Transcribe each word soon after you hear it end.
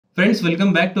Friends,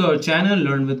 welcome back to our channel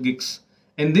Learn with Geeks.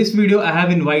 In this video, I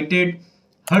have invited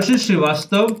Harshit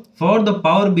Srivastav for the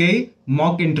Power BI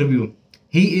mock interview.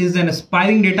 He is an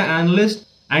aspiring data analyst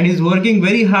and is working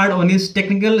very hard on his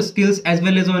technical skills as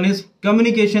well as on his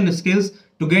communication skills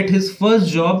to get his first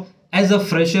job as a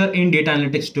fresher in data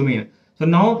analytics domain. So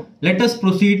now let us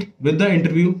proceed with the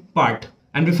interview part.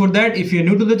 And before that, if you're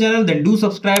new to the channel, then do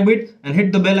subscribe it and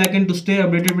hit the bell icon to stay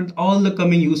updated with all the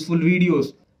coming useful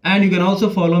videos. And you can also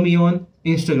follow me on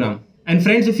Instagram. And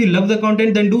friends, if you love the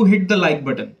content, then do hit the like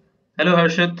button. Hello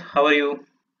Harshit, how are you?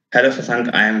 Hello,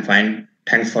 Shashank. I am fine.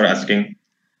 Thanks for asking.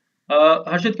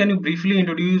 Harshit, can you briefly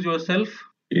introduce yourself?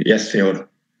 Yes, sure.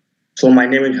 So my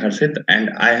name is Harshit, and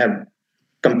I have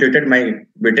completed my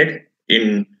BTech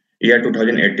in year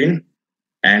 2018.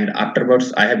 And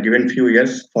afterwards, I have given few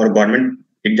years for government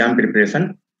exam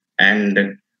preparation.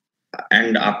 And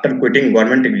after quitting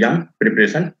government exam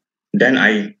preparation, then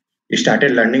I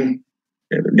started learning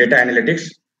data analytics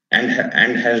and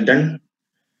has done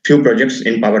few projects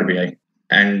in Power BI.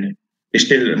 And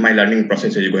still, my learning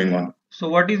process is going on. So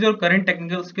what is your current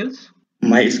technical skills?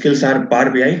 My skills are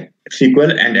Power BI,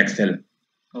 SQL, and Excel.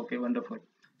 Okay, wonderful.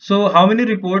 So how many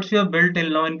reports you have built till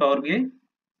now in Power BI?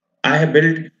 I have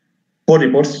built 4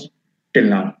 reports till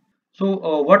now.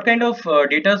 So what kind of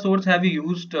data source have you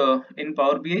used in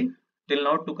Power BI till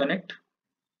now to connect?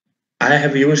 I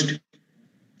have used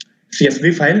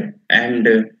CSV file and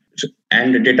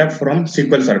data from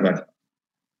SQL Server.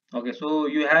 Okay, so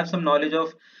you have some knowledge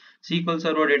of SQL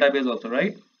Server database also,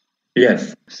 right?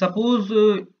 Yes, Suppose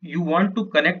you want to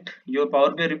connect your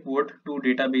Power BI report to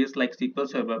database like SQL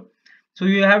Server. So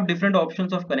you have different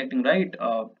options of connecting, right?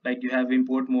 Like you have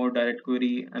import mode, direct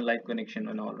query, and live connection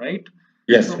and all, right?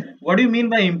 yes. So what do you mean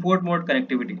by import mode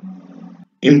connectivity?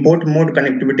 Import mode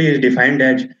connectivity is defined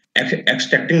as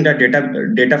extracting the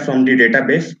data from the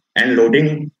database and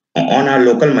loading on a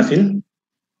local machine.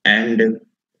 And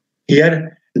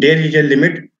here there is a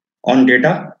limit on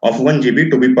data of 1 GB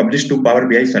to be published to Power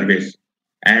BI service.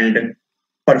 And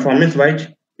performance wise,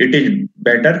 it is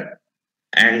better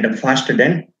and faster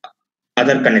than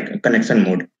other connection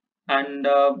mode. And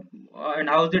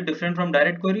how is it different from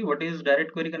direct query? What is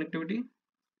direct query connectivity?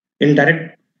 In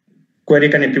direct query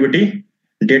connectivity,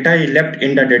 data is left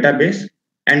in the database,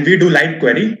 and we do live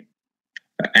query,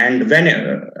 and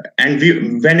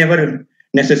whenever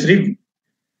necessary,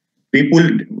 we pull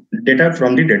data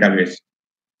from the database.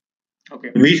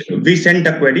 Okay. We send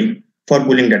the query for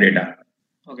pulling the data.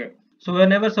 Okay. So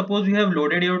whenever suppose you have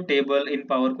loaded your table in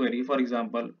Power Query, for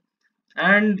example,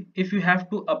 and if you have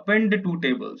to append the two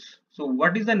tables, so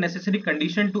what is the necessary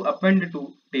condition to append the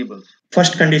two tables?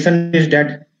 First condition is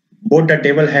that both the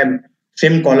table have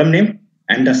same column name,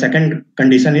 and the second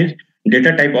condition is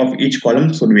data type of each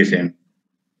column should be same.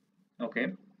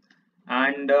 Okay.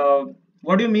 And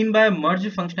what do you mean by merge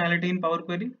functionality in Power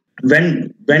Query?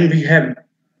 When we have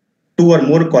two or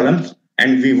more columns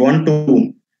and we want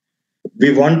to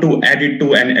add it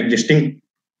to an existing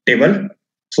table,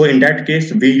 so in that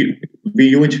case we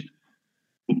use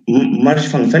merge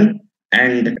function,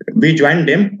 and we join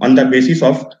them on the basis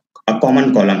of a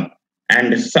common column.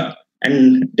 And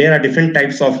there are different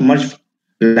types of merge,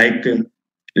 like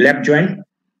left join,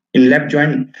 left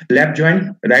join, right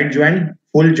join,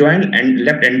 full join, and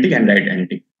left anti and right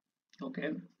anti.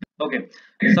 Okay. Okay.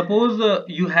 Suppose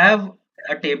you have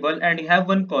a table and you have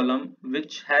one column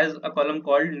which has a column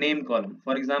called name column.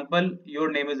 For example,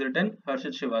 your name is written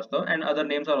Harshit Srivastav and other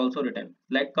names are also written,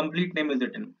 like complete name is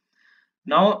written.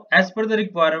 Now, as per the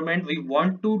requirement, we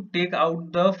want to take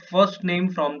out the first name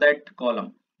from that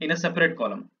column in a separate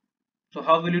column. So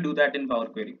how will you do that in Power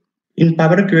Query? In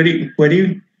Power Query,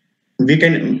 we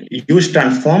can use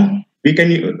transform. We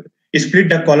can split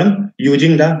the column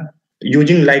using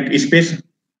like space.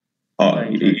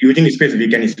 Right. Using space, we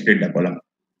can split the column.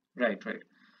 Right.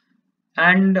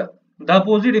 And the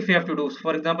opposite if you have to do.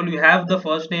 For example, you have the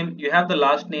first name, you have the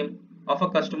last name of a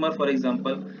customer, for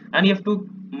example, and you have to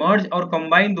merge or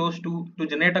combine those two to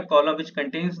generate a column which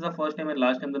contains the first name and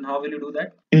last name. Then how will you do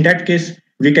that? In that case,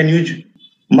 we can use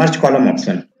merge column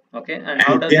option. Okay, and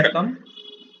how does it come?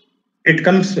 It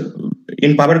comes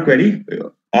in Power Query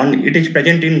it is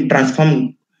present in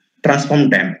transform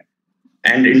tab,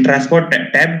 and in transport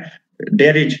tab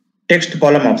there is text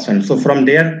column option. So from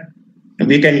there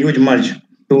we can use merge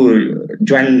to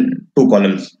join two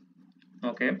columns.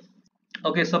 Okay.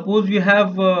 Okay, suppose you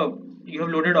have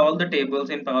loaded all the tables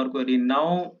in Power Query.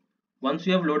 Now, once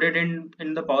you have loaded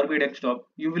in the Power BI desktop,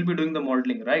 you will be doing the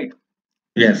modeling, right?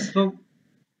 Yes. So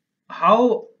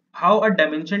how a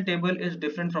dimension table is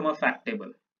different from a fact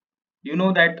table? You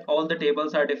know that all the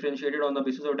tables are differentiated on the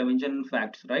basis of dimension and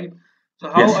facts, right? So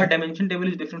how a dimension table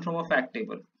is different from a fact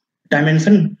table?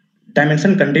 Dimension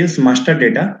contains master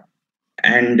data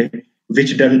and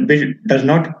which does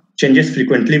not changes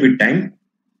frequently with time,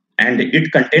 and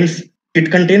it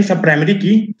contains a primary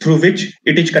key through which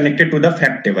it is connected to the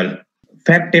fact table.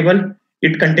 Fact table,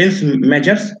 it contains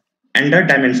measures and a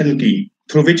dimension key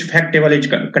through which fact table is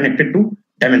connected to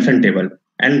dimension table,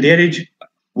 and there is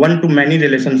one to many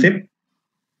relationship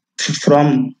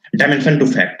from dimension to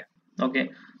fact. Okay,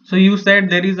 so you said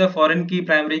there is a foreign key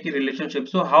primary key relationship.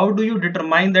 So how do you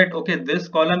determine that, okay, this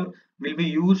column will be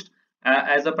used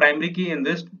as a primary key in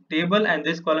this table and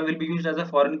this column will be used as a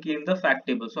foreign key in the fact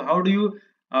table? So how do you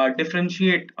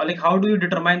differentiate, or like how do you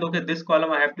determine, okay, this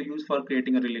column I have to use for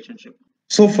creating a relationship?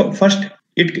 So first,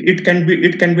 it can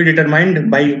be determined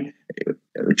by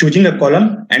choosing a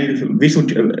column, and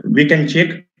we can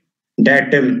check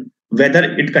that whether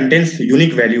it contains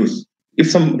unique values. If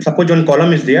suppose one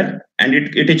column is there and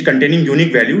it is containing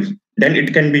unique values, then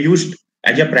it can be used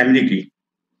as a primary key.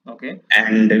 Okay.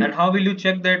 And how will you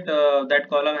check that that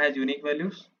column has unique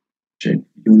values? check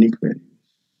unique values.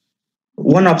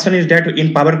 One option is that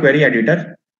in Power Query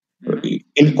Editor,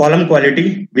 in column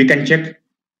quality, we can check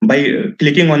by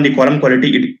clicking on the column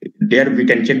quality. There we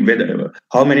can check whether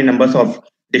how many numbers of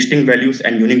distinct values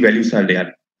and unique values are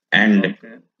there. And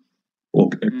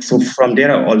so from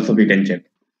there also we can check.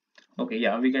 Okay,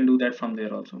 yeah, we can do that from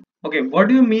there also. Okay, what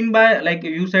do you mean by, like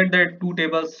you said that two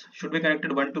tables should be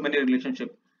connected one to many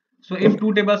relationship? So if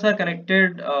two tables are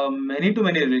connected many to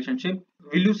many relationship,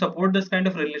 will you support this kind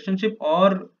of relationship,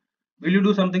 or will you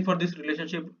do something for this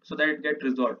relationship so that it get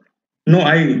resolved? No,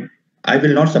 I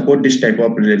will not support this type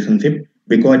of relationship,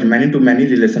 because many to many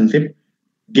relationship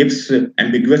gives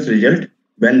ambiguous result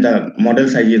when the model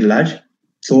size is large.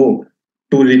 So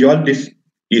to resolve this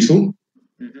issue,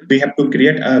 we have to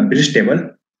create a bridge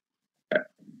table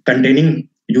containing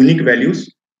unique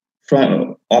values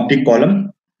from of the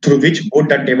column through which both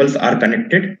the tables are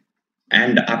connected,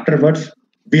 and afterwards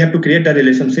we have to create the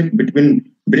relationship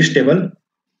between bridge table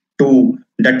to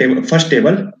the first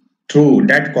table through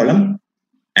that column,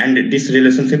 and this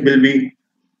relationship will be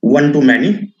one to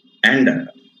many, and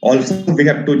also we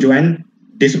have to join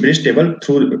this bridge table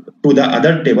through to the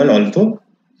other table also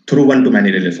through one to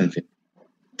many relationship.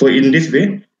 So in this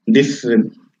way, this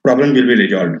problem will be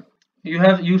resolved.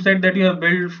 You said that you have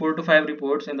built 4 to 5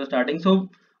 reports in the starting. So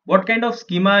what kind of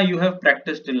schema you have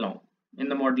practiced till now in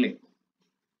the modeling?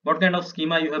 What kind of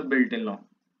schema you have built till now?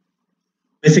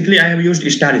 Basically, I have used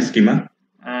star schema.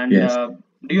 And yes.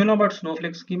 Do you know about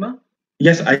snowflake schema?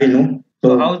 Yes, I know.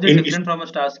 So how is it different from a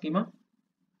star schema?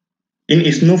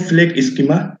 In snowflake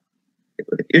schema,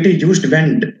 it is used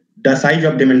when the size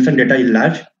of dimension data is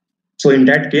large. So in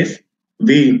that case,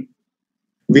 we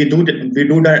do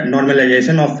the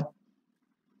normalization of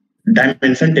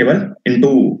dimension table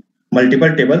into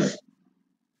multiple tables,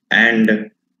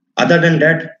 and other than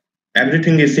that,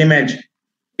 everything is same as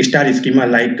star schema.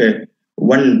 Like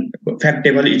one fact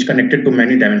table is connected to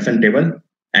many dimension table,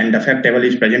 and the fact table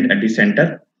is present at the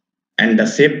center, and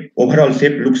the overall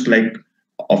shape looks like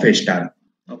of a star.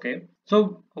 Okay.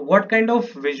 So what kind of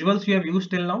visuals you have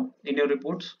used till now in your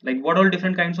reports? Like what all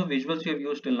different kinds of visuals you have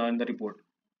used till now in the report,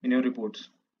 in your reports?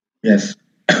 Yes.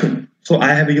 So I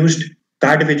have used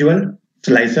card visual,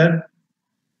 slicer,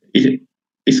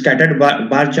 scattered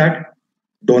bar chart,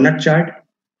 donut chart,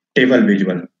 table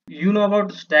visual. You know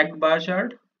about stacked bar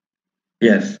chart?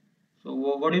 Yes. So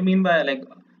what do you mean by, like,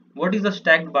 what is a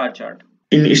stacked bar chart?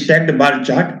 In stacked bar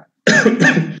chart,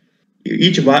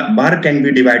 each bar can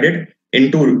be divided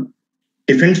into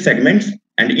different segments,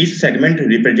 and each segment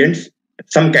represents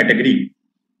some category.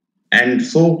 And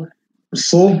so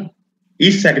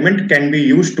each segment can be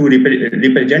used to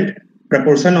represent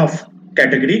proportion of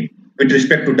category with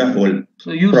respect to the whole.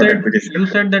 So you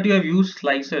said that you have used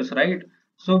slicers, right?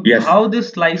 So yes. How this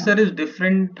slicer is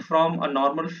different from a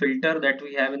normal filter that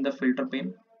we have in the filter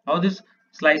pane? How this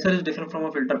slicer is different from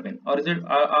a filter pane, or is it,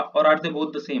 or are they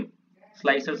both the same,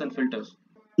 slicers and filters?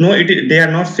 No, they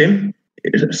are not same.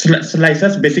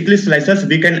 Slicers, basically slicers,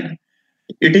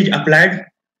 it is applied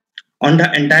on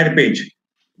the entire page,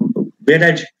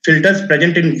 whereas filters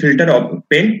present in filter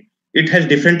pane, it has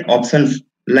different options.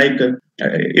 Like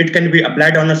it can be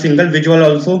applied on a single visual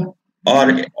also,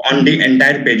 or on the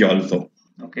entire page also.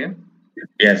 Okay.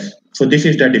 Yes. So this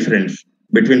is the difference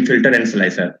between filter and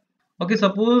slicer. Okay,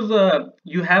 suppose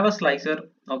you have a slicer.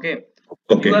 Okay.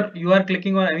 You are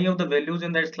clicking on any of the values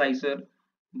in that slicer,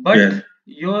 but yes.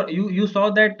 you saw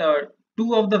that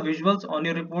two of the visuals on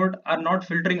your report are not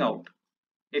filtering out.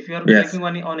 If you are yes.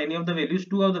 clicking on any of the values,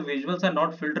 two of the visuals are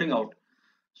not filtering out.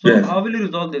 So how will you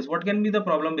resolve this? What can be the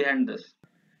problem behind this?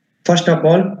 First of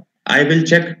all, I will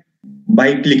check by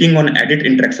clicking on edit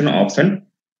interaction option,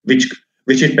 which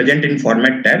is present in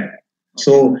format tab.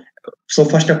 So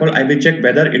first of all, I will check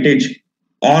whether it is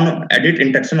on. Edit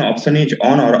interaction option is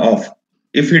on or off.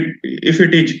 If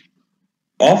it is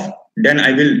off, then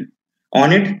I will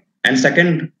on it. And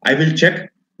second, I will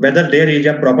check whether there is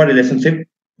a proper relationship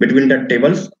between the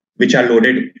tables which are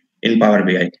loaded in Power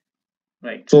BI.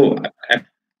 Right. So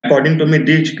according to me,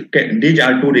 these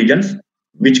are two regions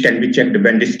which can be checked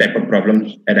when this type of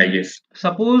problem arises.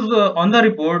 Suppose on the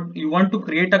report you want to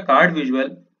create a card visual,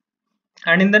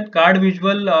 and in that card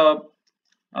visual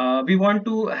we want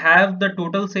to have the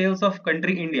total sales of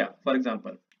country India, for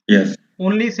example. Yes.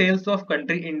 Only sales of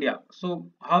country India. So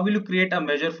how will you create a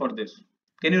measure for this?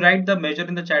 Can you write the measure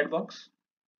in the chat box?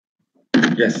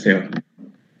 Yes, sir.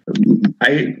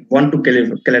 I want to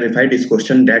clarify this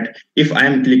question that if I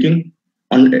am clicking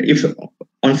on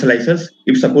slices,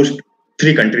 if suppose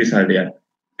 3 countries are there,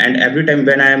 and every time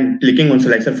when I am clicking on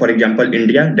slicer, for example,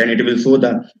 India, then it will show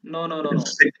the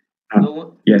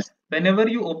No. Yes. Whenever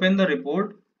you open the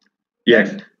report,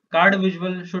 Yes. that card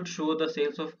visual should show the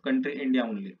sales of country India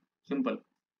only. Simple.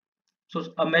 So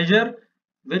a measure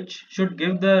which should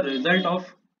give the result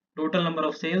of total number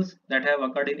of sales that have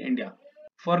occurred in India.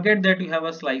 Forget that you have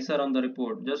a slicer on the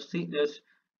report. Just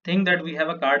think that we have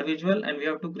a card visual and we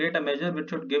have to create a measure which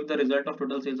should give the result of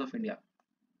total sales of India.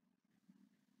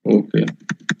 Okay.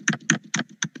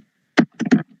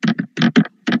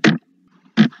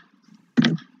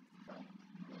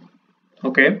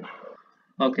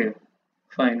 Okay,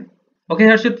 fine. Okay,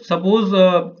 Harshit, suppose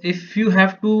if you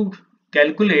have to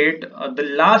calculate the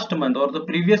last month or the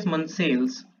previous month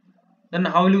sales, then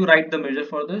how will you write the measure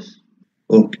for this?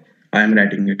 Okay, I am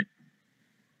writing it.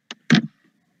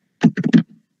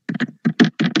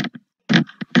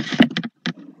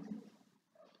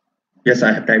 Yes,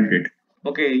 I have typed it.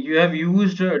 Okay, you have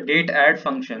used date add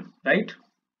function, right?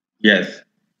 Yes.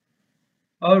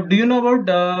 Do you know about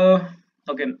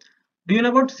okay? Do you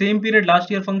know about same period last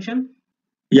year function?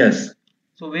 Yes.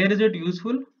 So where is it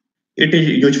useful? It is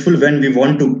useful when we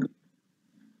want to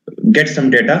get some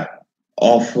data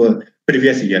of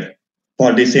previous year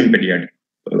for the same period.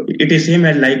 It is same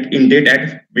as like in date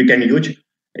add we can use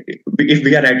if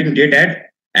we are writing date add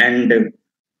and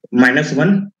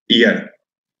 -1 year.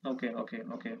 Okay.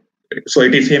 So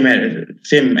it is same as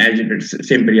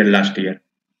same period last year.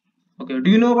 Okay. Do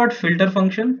you know about filter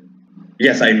function?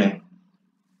 Yes, I know.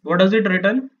 What does it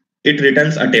return? It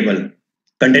returns a table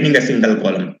containing a single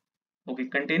column. Okay,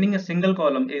 containing a single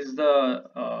column is the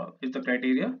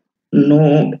criteria. No,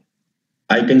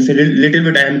 I can say little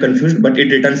bit I am confused, but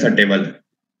it returns a table.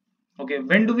 Okay,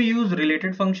 when do we use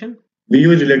related function? We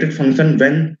use related function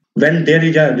when there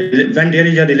is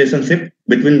a relationship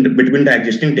between the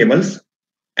existing tables,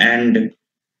 and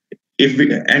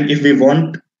if we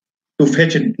want to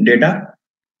fetch data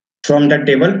from the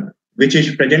table which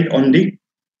is present on the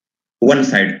one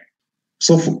side.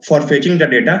 So for fetching the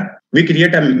data, we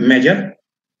create a measure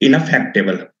in a fact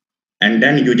table, and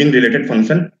then using related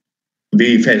function,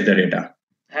 we fetch the data.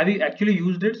 Have you actually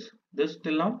used this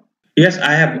till now? Yes,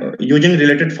 I have. Using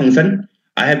related function,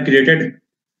 I have created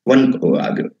one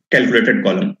calculated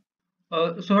column.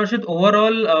 So Harshit,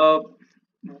 overall,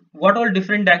 what all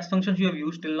different DAX functions you have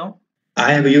used till now?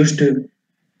 I have used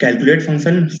calculate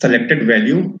function, selected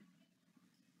value,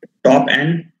 top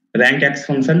and rank x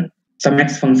function, sum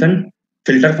x function,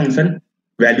 filter function,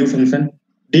 value function.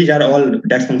 These are all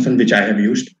DAX functions which I have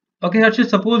used. Okay, Harshit,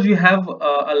 suppose you have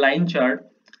a line chart,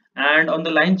 and on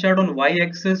the line chart on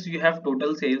y-axis you have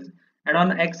total sales, and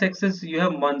on x-axis you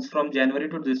have months from January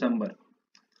to December.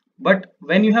 But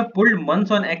when you have pulled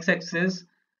months on x-axis,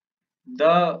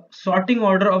 the sorting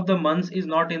order of the months is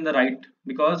not in the right,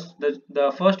 because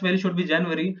the first value should be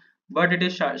January, but it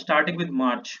is starting with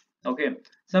March. Okay,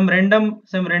 some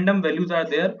random values are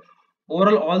there.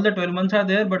 Overall all the 12 months are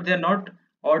there, but they are not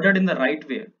ordered in the right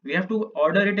way. We have to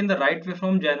order it in the right way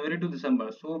from January to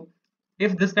December. So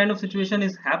if this kind of situation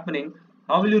is happening,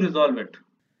 how will you resolve it?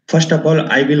 First of all,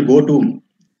 I will go to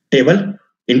table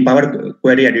in Power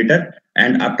Query Editor,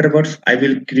 and afterwards I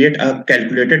will create a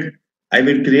calculated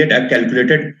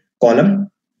column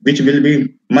which will be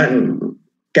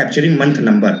capturing month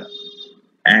number,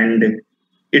 and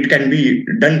it can be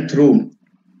done through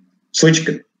switch.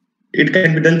 It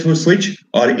can be done through switch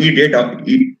or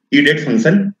edate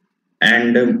function,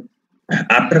 and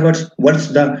afterwards, once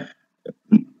the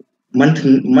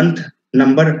month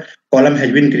number column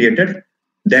has been created,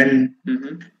 then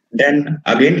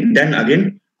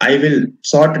again I will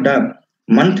sort the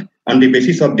month on the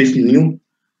basis of this new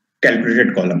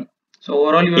calculated column. So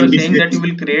overall, you In are this saying way, that you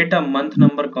will create a month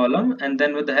number column, and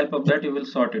then with the help of that, you will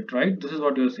sort it, right? This is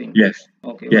what you're saying. yes,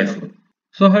 Okay, yes, wonderful.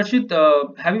 So Harshit,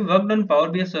 have you worked on Power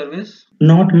BI service?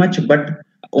 not much, but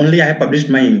only I have published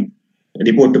my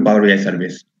report to Power BI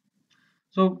service.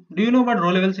 So do you know about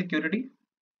row level security?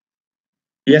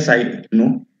 Yes, I know.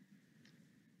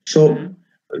 So Hmm.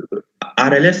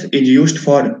 RLS is used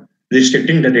for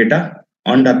restricting the data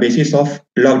on the basis of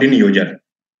logged in user,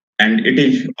 and it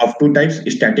is of two types,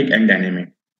 static and dynamic.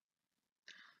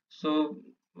 So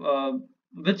uh,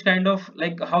 which kind of,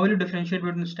 like, how will you differentiate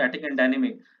between static and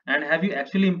dynamic? And have you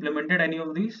actually implemented any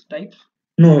of these types?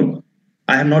 No,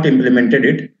 I have not implemented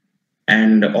it,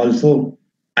 and also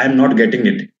I am not getting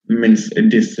it. Means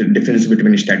this difference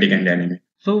between static and dynamic.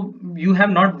 So you have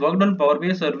not worked on Power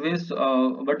BI service,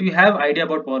 but you have idea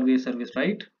about Power BI service,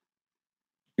 right?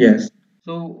 Yes,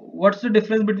 So what's the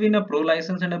difference between a pro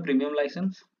license and a premium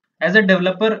license? As a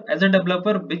developer,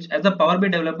 which as a Power BI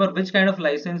developer, which kind of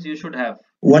license you should have?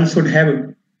 one should have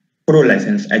pro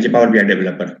license as a Power BI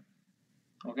developer.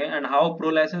 Okay, and how pro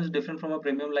license is different from a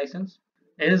premium license?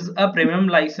 Is a premium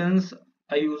license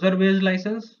a user-based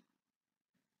license?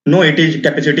 No, it is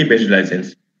capacity based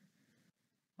license.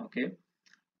 Okay,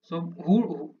 so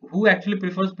who actually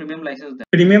prefers premium license then?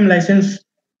 Premium license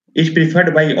is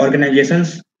preferred by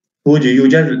organizations whose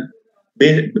user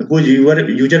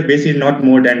base is not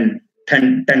more than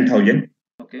 10,000.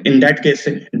 Okay, In that case,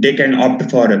 they can opt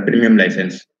for a premium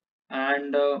license.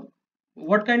 and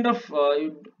what kind of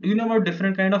do you know about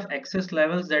different kind of access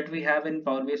levels that we have in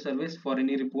Power BI service for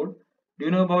any report? Do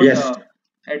you know about Yes,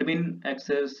 admin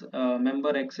access,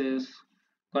 member access,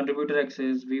 contributor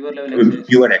access, viewer level access?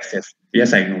 viewer access.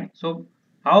 Yes, I know. So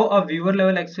how a viewer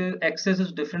level access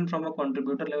is different from a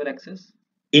contributor level access?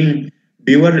 In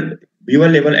viewer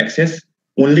level access,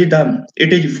 only the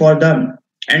it is for the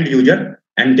end user,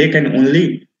 and they can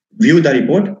only view the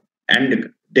report, and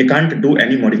they can't do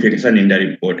any modification in the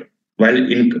report. While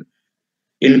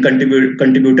in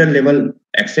contributor level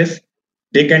access,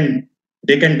 they can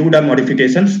do the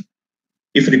modifications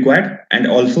if required, and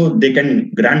also they can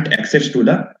grant access to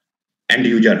the end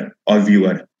user or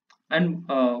viewer. And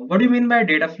what do you mean by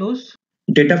data flows?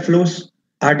 Data flows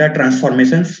are the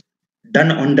transformations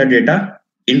done on the data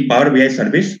in Power BI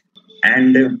service,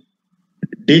 and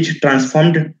these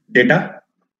transformed data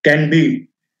can be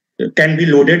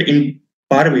loaded in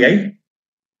Power BI,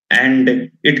 and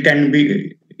it can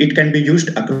be used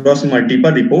across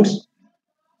multiple reports.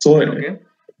 So Okay,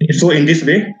 in this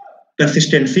way,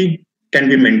 consistency can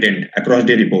be maintained across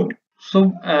the report. so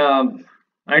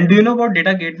and do you know about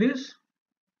data gateways?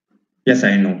 Yes,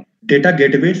 I know. Data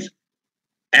gateways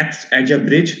acts as a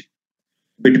bridge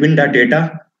between the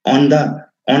data on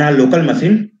a local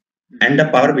machine and the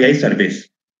Power BI service.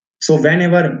 So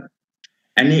whenever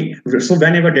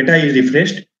data is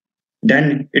refreshed,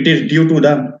 then it is due to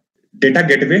the data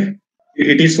gateway.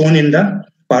 It is shown in the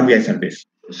Power BI service.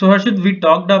 So Harshit, we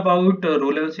talked about row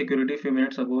level security a few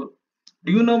minutes ago.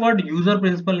 Do you know about user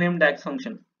principal name DAX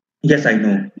function? Yes, I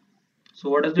know. So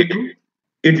what does it It, do?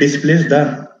 it displays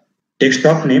the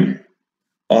desktop name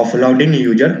of logged in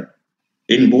user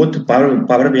in both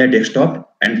Power BI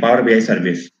desktop and Power BI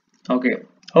service. Okay.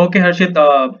 Okay, Harshit,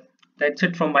 that's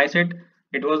it from my side.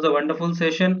 It was a wonderful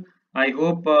session. I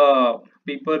hope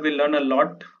people will learn a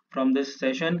lot from this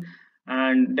session.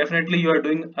 And definitely, you are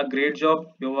doing a great job.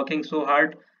 You're working so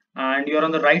hard and you're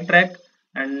on the right track.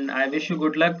 And I wish you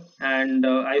good luck. And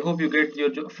I hope you get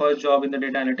your first job in the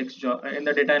data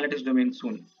analytics domain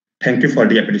soon. Thank you for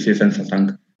the appreciation,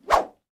 Sasank.